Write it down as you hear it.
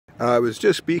I was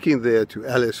just speaking there to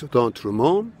Ellis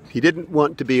d'Entremont. He didn't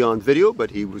want to be on video, but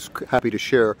he was happy to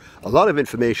share a lot of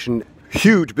information.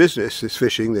 Huge business is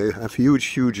fishing. They have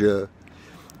huge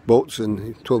boats, and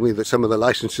he told me that some of the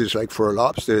licenses, like for a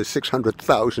lobster, is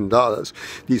 $600,000.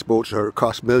 These boats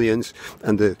cost millions,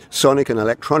 and the sonic and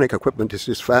electronic equipment is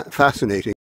just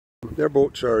fascinating. Their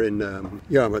boats are in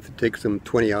Yarmouth. It takes them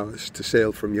 20 hours to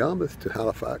sail from Yarmouth to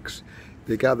Halifax.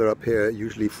 They gather up here,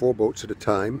 usually 4 boats at a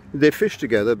time. They fish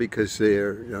together because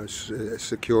they're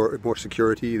more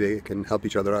security. They can help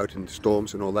each other out in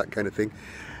storms and all that kind of thing.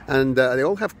 And they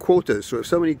all have quotas, so if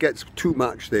somebody gets too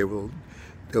much, they'll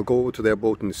go over to their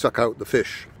boat and suck out the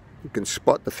fish. You can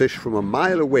spot the fish from a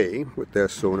mile away with their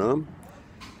sonar.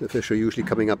 The fish are usually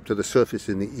coming up to the surface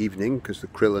in the evening because the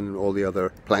krill and all the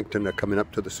other plankton are coming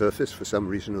up to the surface for some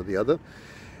reason or the other.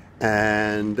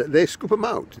 And they scoop them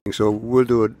out. So we'll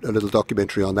do a little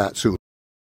documentary on that soon.